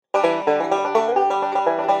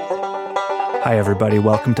Hi, everybody.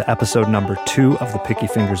 Welcome to episode number 2 of the Picky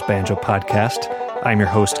Fingers Banjo podcast. I'm your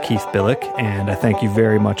host, Keith Billick, and I thank you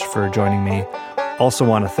very much for joining me. Also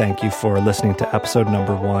want to thank you for listening to episode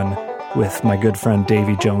number 1 with my good friend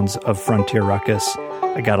Davey Jones of Frontier Ruckus.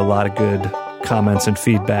 I got a lot of good comments and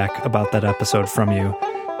feedback about that episode from you,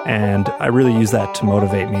 and I really use that to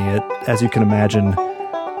motivate me. As you can imagine,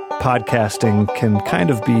 podcasting can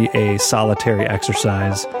kind of be a solitary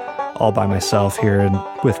exercise all by myself here and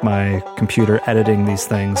with my computer editing these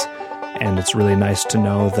things, and it's really nice to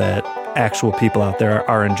know that actual people out there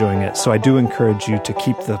are enjoying it. So I do encourage you to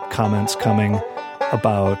keep the comments coming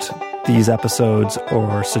about these episodes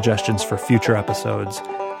or suggestions for future episodes.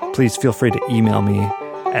 Please feel free to email me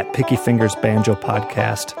at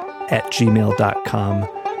pickyfingersbanjopodcast@gmail.com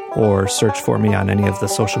or search for me on any of the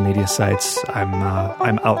social media sites.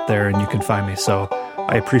 I'm out there and you can find me, so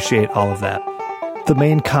I appreciate all of that. The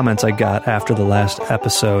main comments I got after the last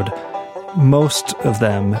episode, most of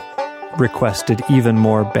them requested even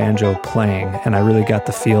more banjo playing, and I really got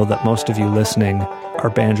the feel that most of you listening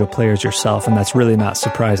are banjo players yourself, and that's really not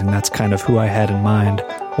surprising. That's kind of who I had in mind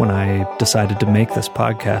when I decided to make this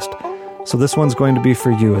podcast. So this one's going to be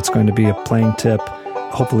for you. It's going to be a playing tip,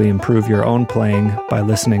 hopefully improve your own playing by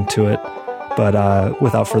listening to it. But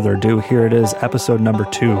without further ado, here it is, episode number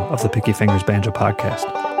 2 of the Picky Fingers Banjo podcast.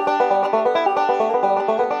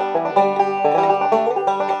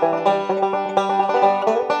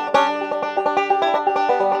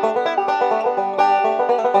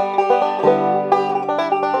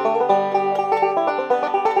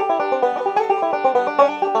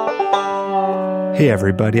 Hey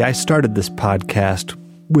everybody, I started this podcast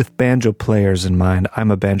with banjo players in mind.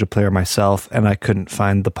 I'm a banjo player myself, and I couldn't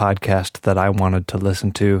find the podcast that I wanted to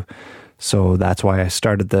listen to, so that's why I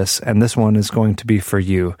started this, and this one is going to be for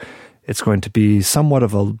you. It's going to be somewhat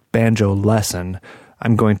of a banjo lesson.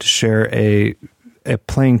 I'm going to share a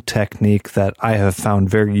playing technique that I have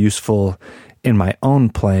found very useful in my own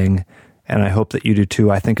playing, and I hope that you do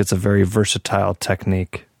too. I think it's a very versatile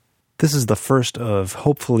technique. This is the first of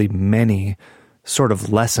hopefully many sort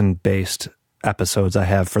of lesson-based episodes I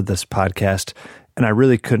have for this podcast, and I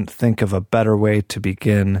really couldn't think of a better way to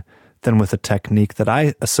begin than with a technique that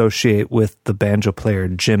I associate with the banjo player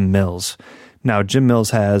Jim Mills. Now, Jim Mills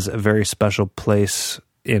has a very special place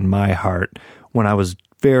in my heart. When I was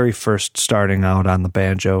very first starting out on the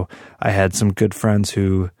banjo, I had some good friends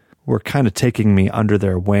who were kind of taking me under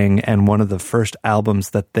their wing, and one of the first albums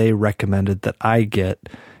that they recommended that I get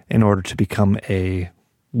in order to become a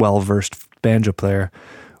well-versed banjo player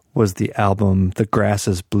was the album The Grass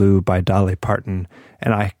is Blue by Dolly Parton,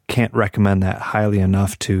 and I can't recommend that highly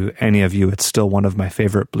enough to any of you. It's still one of my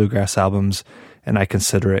favorite bluegrass albums, and I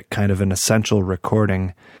consider it kind of an essential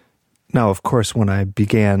recording. Now, of course, when I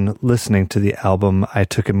began listening to the album, I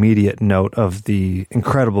took immediate note of the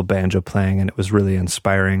incredible banjo playing, and it was really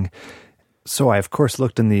inspiring. So I, of course,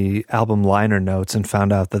 looked in the album liner notes and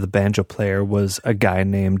found out that the banjo player was a guy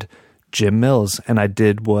named Jim Mills, and I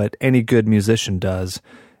did what any good musician does,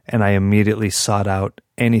 and I immediately sought out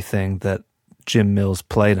anything that Jim Mills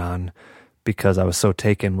played on because I was so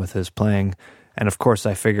taken with his playing. And of course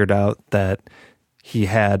I figured out that he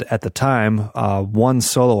had, at the time, one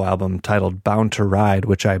solo album titled Bound to Ride,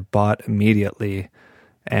 which I bought immediately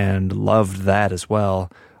and loved that as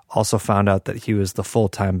well. Also found out that he was the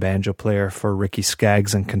full-time banjo player for Ricky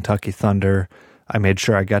Skaggs and Kentucky Thunder. I made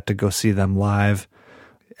sure I got to go see them live.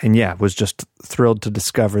 And yeah, was just thrilled to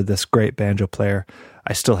discover this great banjo player.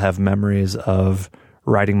 I still have memories of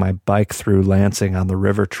riding my bike through Lansing on the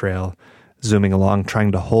river trail, zooming along,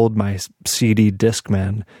 trying to hold my CD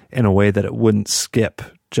Discman in a way that it wouldn't skip,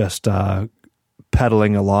 just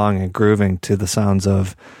pedaling along and grooving to the sounds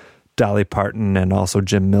of Dolly Parton and also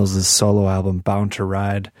Jim Mills' solo album, Bound to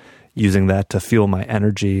Ride, using that to fuel my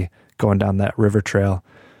energy going down that river trail.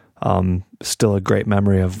 Still a great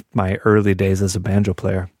memory of my early days as a banjo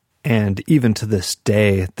player. And even to this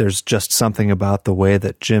day, there's just something about the way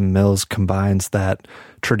that Jim Mills combines that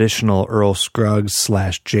traditional Earl Scruggs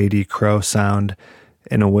 / J.D. Crowe sound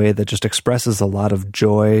in a way that just expresses a lot of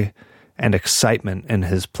joy and excitement in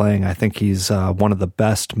his playing. I think he's one of the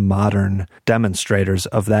best modern demonstrators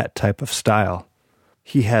of that type of style.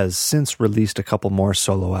 He has since released a couple more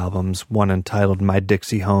solo albums, one entitled My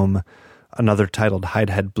Dixie Home, another titled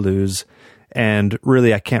Hidehead Blues, and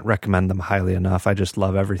really I can't recommend them highly enough. I just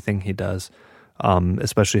love everything he does,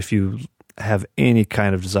 especially if you have any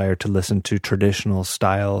kind of desire to listen to traditional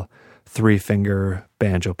style 3-finger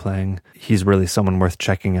banjo playing. He's really someone worth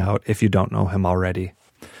checking out if you don't know him already.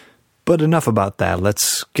 But enough about that.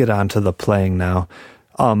 Let's get on to the playing now.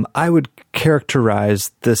 I would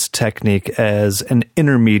characterize this technique as an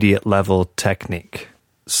intermediate level technique.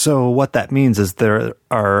 So what that means is there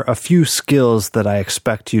are a few skills that I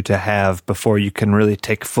expect you to have before you can really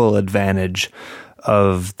take full advantage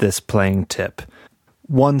of this playing tip.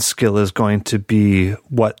 One skill is going to be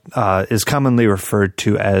what is commonly referred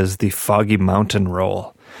to as the Foggy Mountain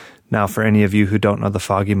Roll. Now, for any of you who don't know the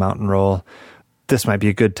Foggy Mountain Roll, this might be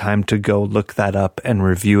a good time to go look that up and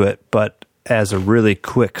review it, but as a really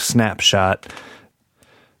quick snapshot,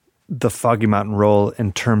 the Foggy Mountain Roll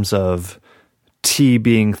in terms of T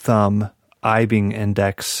being thumb, I being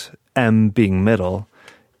index, M being middle,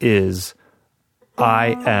 is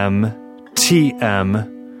I, M, T,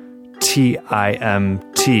 M, T, I, M,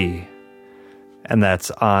 T. And that's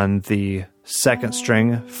on the second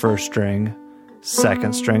string, first string,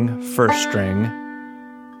 second string, first string,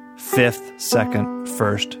 fifth, second,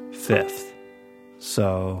 first, fifth.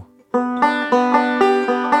 So...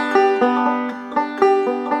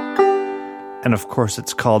 And of course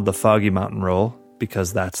it's called the Foggy Mountain Roll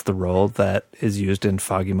because that's the roll that is used in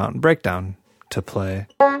Foggy Mountain Breakdown to play.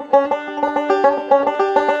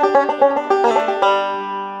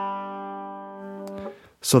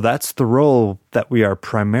 So that's the roll that we are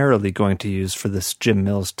primarily going to use for this Jim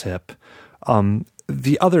Mills tip.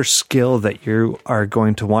 The other skill that you are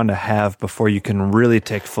going to want to have before you can really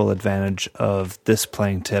take full advantage of this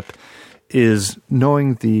playing tip is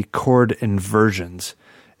knowing the chord inversions,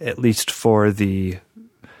 at least for the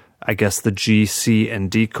G, C, and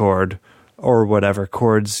D chord, or whatever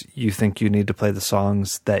chords you think you need to play the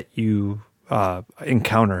songs that you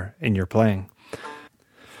encounter in your playing.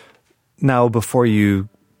 Now, before you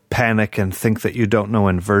panic and think that you don't know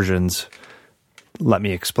inversions, let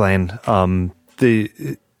me explain.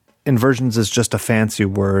 The inversions is just a fancy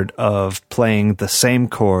word of playing the same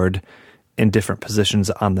chord in different positions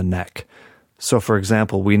on the neck. So, for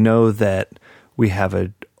example, we know that we have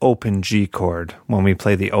an open G chord when we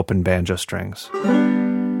play the open banjo strings.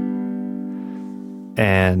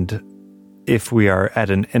 And if we are at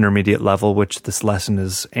an intermediate level, which this lesson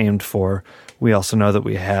is aimed for, we also know that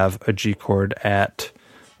we have a G chord at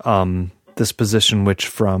this position, which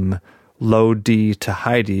from low D to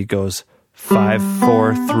high D goes 5,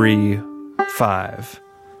 4, 3, 5.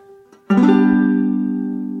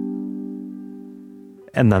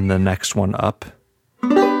 And then the next one up.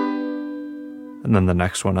 And then the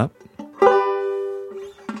next one up.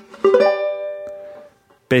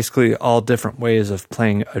 Basically all different ways of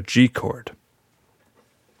playing a G chord.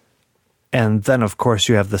 And then, of course,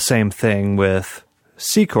 you have the same thing with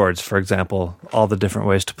C chords, for example, all the different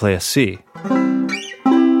ways to play a C.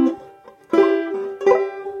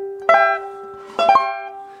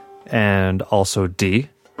 And also D.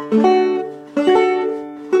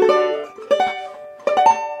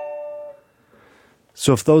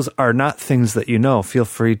 So if those are not things that you know, feel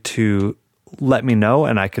free to let me know,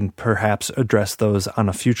 and I can perhaps address those on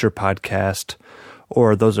a future podcast,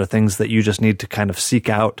 or those are things that you just need to kind of seek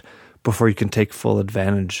out before you can take full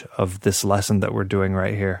advantage of this lesson that we're doing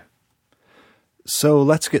right here. So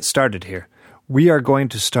let's get started here. We are going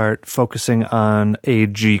to start focusing on a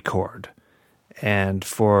G chord. And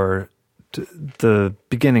for the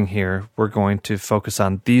beginning here, we're going to focus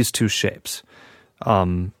on these two shapes.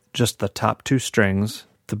 Just the top two strings,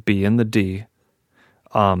 the B and the D,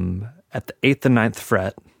 at the 8th and 9th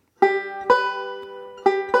fret,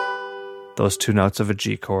 those two notes of a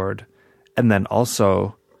G chord, and then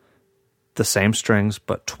also the same strings,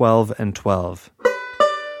 but 12 and 12.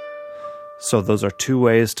 So those are two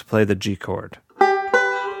ways to play the G chord.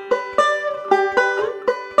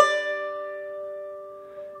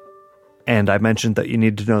 And I mentioned that you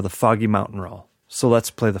need to know the Foggy Mountain Roll. So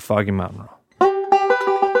let's play the Foggy Mountain Roll.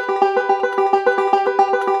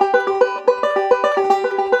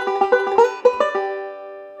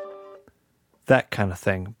 That kind of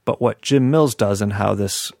thing. But what Jim Mills does and how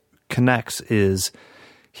this connects is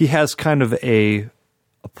he has kind of a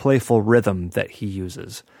playful rhythm that he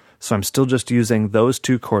uses. So I'm still just using those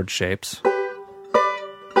two chord shapes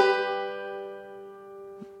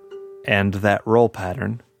and that roll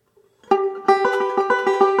pattern.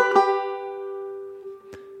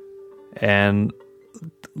 And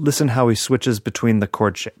listen how he switches between the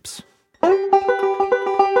chord shapes.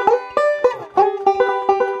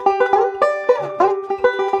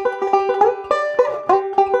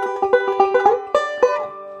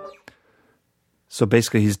 So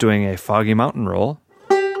basically he's doing a Foggy Mountain Roll,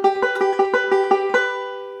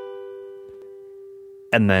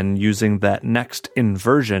 and then using that next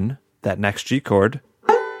inversion, that next G chord,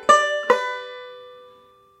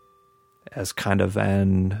 as kind of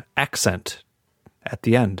an accent at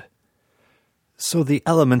the end. So the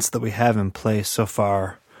elements that we have in place so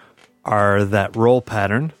far are that roll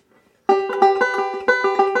pattern,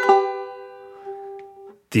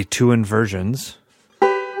 the two inversions,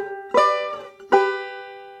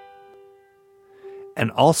 and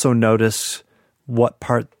also notice what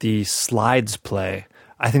part the slides play.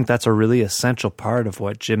 I think that's a really essential part of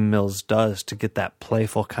what Jim Mills does to get that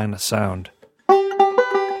playful kind of sound.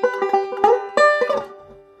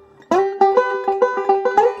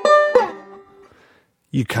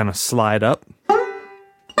 You kind of slide up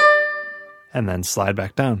and then slide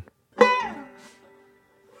back down.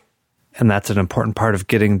 And that's an important part of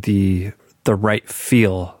getting the right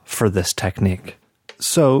feel for this technique.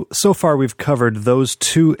 So far we've covered those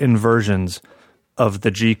two inversions of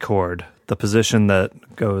the G chord, the position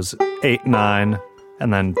that goes 8-9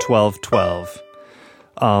 and then 12-12.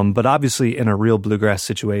 But obviously in a real bluegrass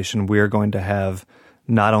situation, we're going to have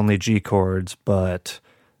not only G chords, but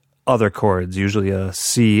other chords, usually a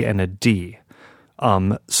C and a D.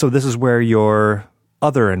 So this is where your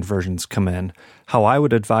other inversions come in. How I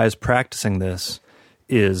would advise practicing this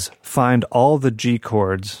is find all the G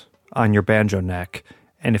chords on your banjo neck,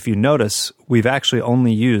 and if you notice, we've actually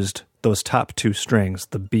only used those top two strings,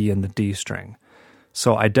 the B and the D string.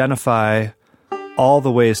 So identify all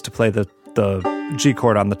the ways to play the G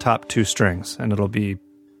chord on the top two strings, and it'll be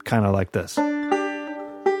kind of like this.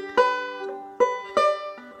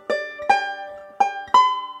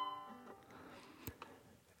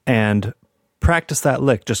 And practice that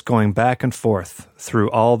lick, just going back and forth through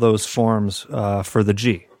all those forms for the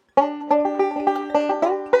G.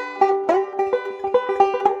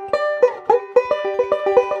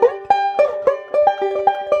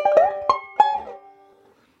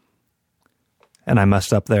 And I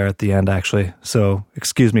messed up there at the end, actually. So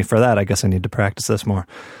excuse me for that. I guess I need to practice this more.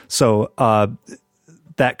 So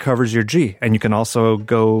that covers your G. And you can also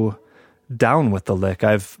go down with the lick.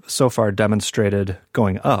 I've so far demonstrated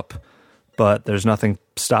going up, but there's nothing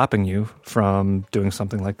stopping you from doing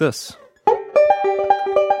something like this.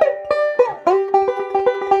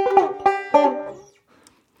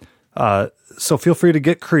 So feel free to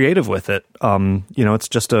get creative with it. It's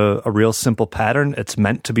just a real simple pattern. It's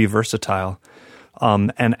meant to be versatile.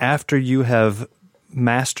 And after you have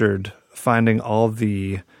mastered finding all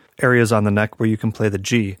the areas on the neck where you can play the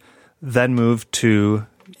G, then move to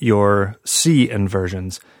your C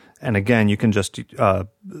inversions. And again, you can just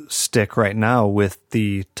stick right now with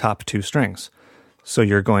the top two strings. So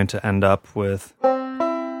you're going to end up with...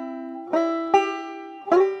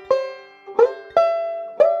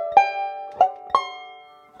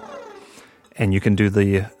 And you can do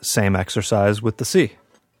the same exercise with the C.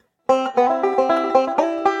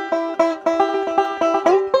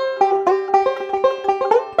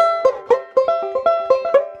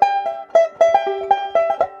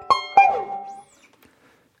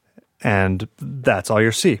 And that's all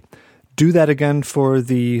your C. Do that again for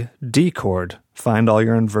the D chord. Find all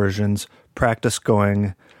your inversions. Practice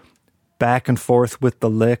going back and forth with the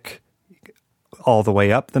lick, all the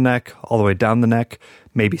way up the neck, all the way down the neck,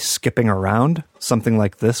 maybe skipping around, something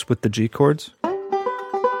like this with the G chords.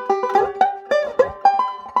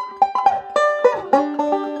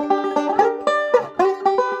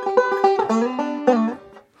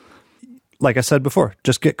 Like I said before,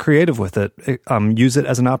 just get creative with it. Use it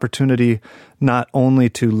as an opportunity not only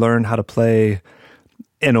to learn how to play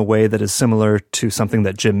in a way that is similar to something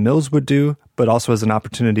that Jim Mills would do, but also as an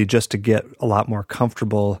opportunity just to get a lot more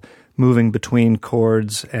comfortable moving between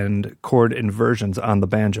chords and chord inversions on the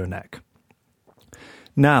banjo neck.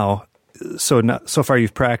 Now, so far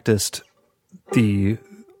you've practiced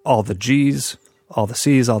all the G's, all the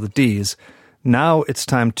C's, all the D's. Now it's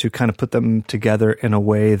time to kind of put them together in a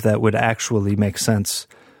way that would actually make sense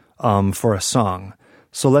for a song.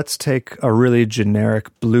 So let's take a really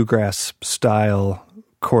generic bluegrass style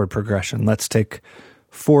chord progression. Let's take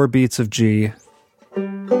 4 beats of G,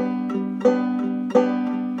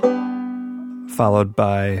 followed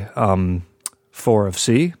by 4 of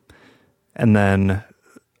C, and then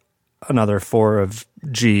another 4 of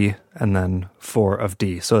G, and then 4 of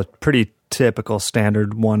D. So a pretty typical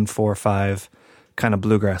standard 1-4-5 kind of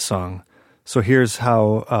bluegrass song. So here's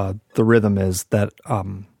how the rhythm is that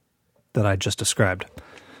I just described.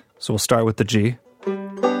 So we'll start with the G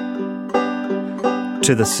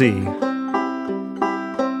to the C,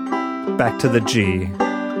 back to the G,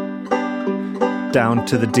 down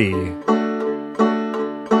to the D,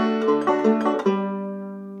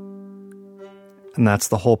 and that's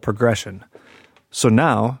the whole progression. So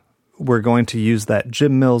now we're going to use that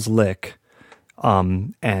Jim Mills lick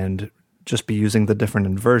and just be using the different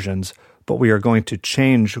inversions, but we are going to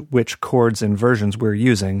change which chords inversions we're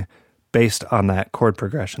using based on that chord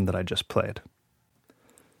progression that I just played.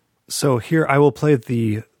 So here I will play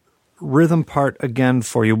the rhythm part again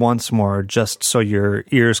for you once more, just so your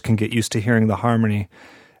ears can get used to hearing the harmony.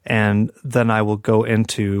 And then I will go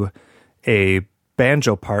into a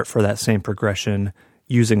banjo part for that same progression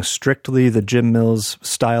using strictly the Jim Mills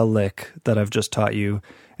style lick that I've just taught you,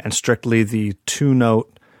 and strictly the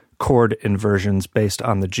 2-note chord inversions based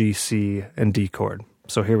on the G, C, and D chord.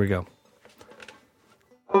 So here we go.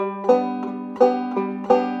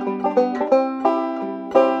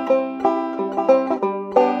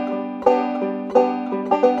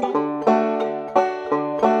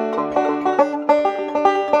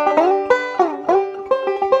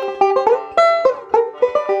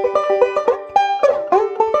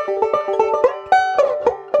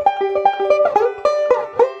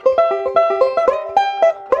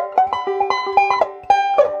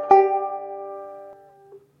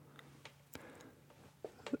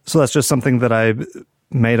 So that's just something that I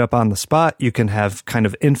made up on the spot. You can have kind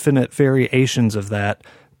of infinite variations of that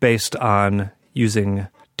based on using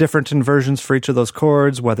different inversions for each of those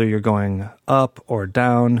chords, whether you're going up or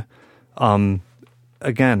down.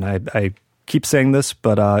 Again, I keep saying this,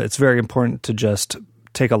 but it's very important to just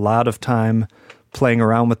take a lot of time playing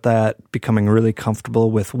around with that, becoming really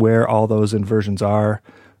comfortable with where all those inversions are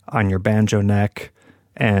on your banjo neck.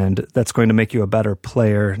 And that's going to make you a better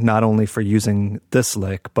player, not only for using this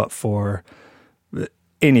lick, but for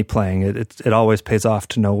any playing. It always pays off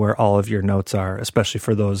to know where all of your notes are, especially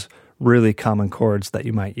for those really common chords that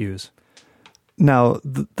you might use. Now,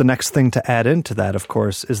 the next thing to add into that, of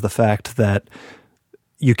course, is the fact that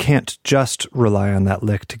you can't just rely on that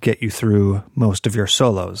lick to get you through most of your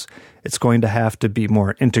solos. It's going to have to be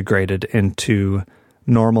more integrated into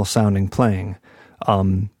normal sounding playing.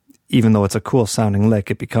 Even though it's a cool sounding lick,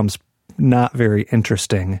 it becomes not very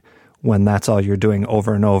interesting when that's all you're doing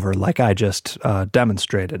over and over, like I just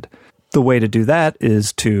demonstrated. The way to do that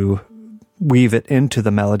is to weave it into the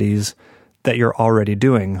melodies that you're already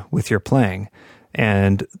doing with your playing.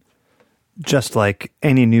 And just like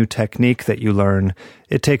any new technique that you learn,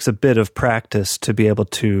 it takes a bit of practice to be able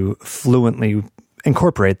to fluently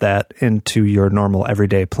incorporate that into your normal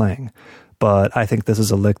everyday playing. But I think this is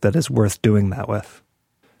a lick that is worth doing that with.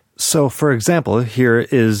 So, for example, here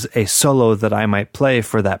is a solo that I might play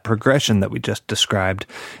for that progression that we just described,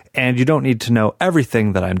 and you don't need to know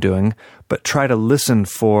everything that I'm doing, but try to listen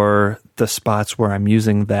for the spots where I'm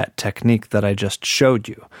using that technique that I just showed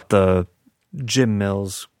you, the Jim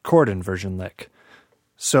Mills chord inversion lick.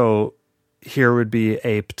 So, here would be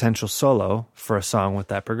a potential solo for a song with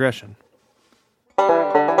that progression.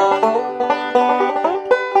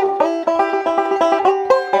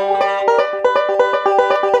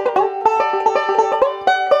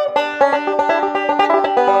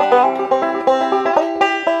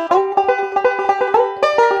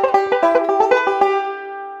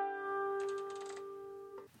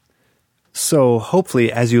 So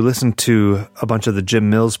hopefully, as you listen to a bunch of the Jim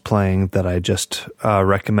Mills playing that I just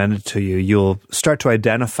recommended to you, you'll start to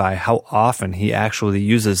identify how often he actually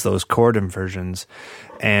uses those chord inversions.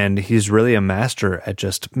 And he's really a master at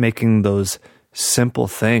just making those simple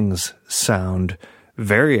things sound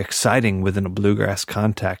very exciting within a bluegrass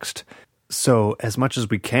context. So as much as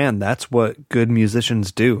we can, that's what good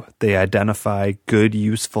musicians do. They identify good,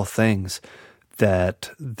 useful things that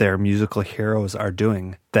their musical heroes are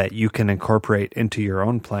doing that you can incorporate into your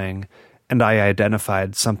own playing. And I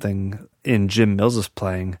identified something in Jim Mills's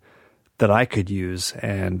playing that I could use,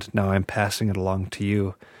 and now I'm passing it along to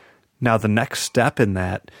you. Now, the next step in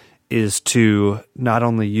that is to not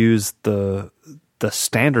only use the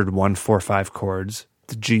standard 1-4-5 chords,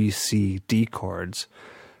 the G, C, D chords,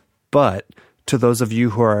 but to those of you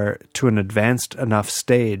who are to an advanced enough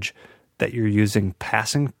stage that you're using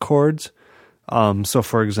passing chords. So,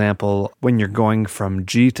 for example, when you're going from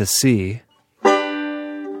G to C,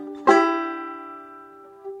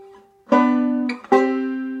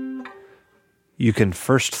 you can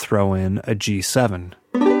first throw in a G7.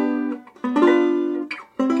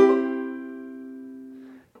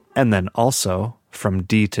 And then also, from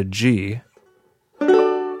D to G,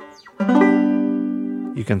 you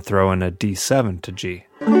can throw in a D7 to G.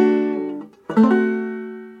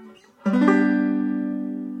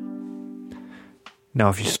 Now,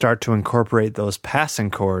 if you start to incorporate those passing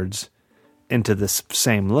chords into this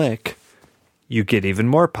same lick, you get even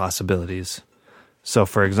more possibilities. So,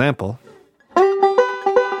 for example,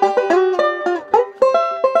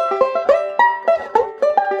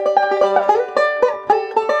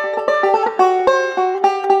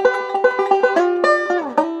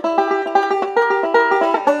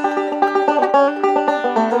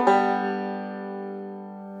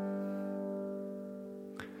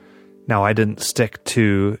 Now, I didn't stick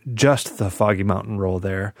to just the Foggy Mountain roll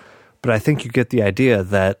there, but I think you get the idea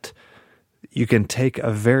that you can take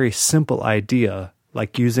a very simple idea,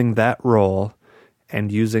 like using that roll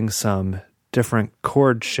and using some different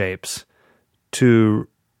chord shapes to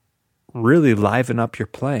really liven up your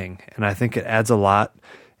playing. And I think it adds a lot.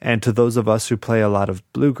 And to those of us who play a lot of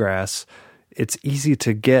bluegrass, it's easy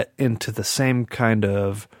to get into the same kind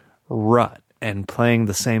of rut and playing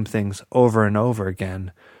the same things over and over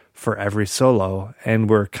again for every solo. And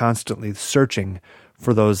we're constantly searching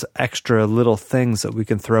for those extra little things that we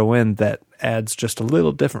can throw in that adds just a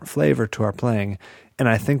little different flavor to our playing. And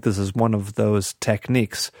I think this is one of those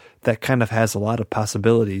techniques that kind of has a lot of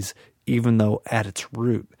possibilities, even though at its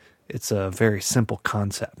root, it's a very simple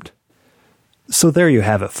concept. So there you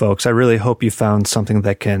have it, folks. I really hope you found something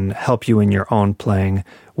that can help you in your own playing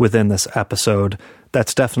within this episode.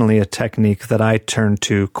 That's definitely a technique that I turn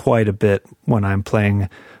to quite a bit when I'm playing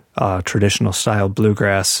traditional style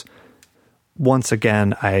bluegrass. Once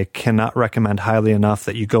again, I cannot recommend highly enough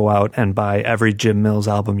that you go out and buy every Jim Mills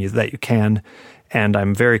album that you can. And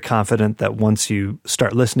I'm very confident that once you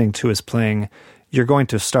start listening to his playing, you're going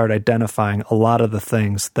to start identifying a lot of the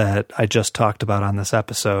things that I just talked about on this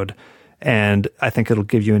episode. And I think it'll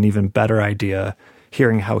give you an even better idea,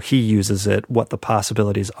 hearing how he uses it, what the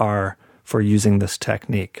possibilities are for using this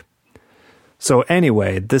technique. So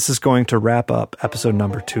anyway, this is going to wrap up episode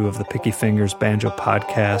number 2 of the Picky Fingers Banjo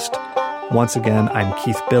Podcast. Once again, I'm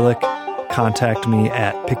Keith Billick. Contact me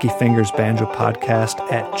at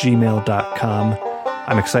pickyfingersbanjopodcast@gmail.com.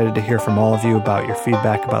 I'm excited to hear from all of you about your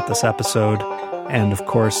feedback about this episode, and of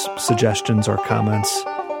course, suggestions or comments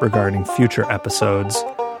regarding future episodes.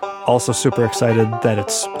 Also super excited that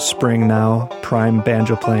it's spring now, prime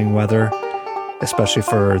banjo playing weather, especially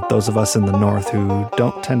for those of us in the north who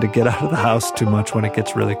don't tend to get out of the house too much when it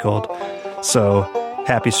gets really cold. So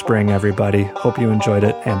happy spring, everybody. Hope you enjoyed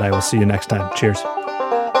it, and I will see you next time. Cheers.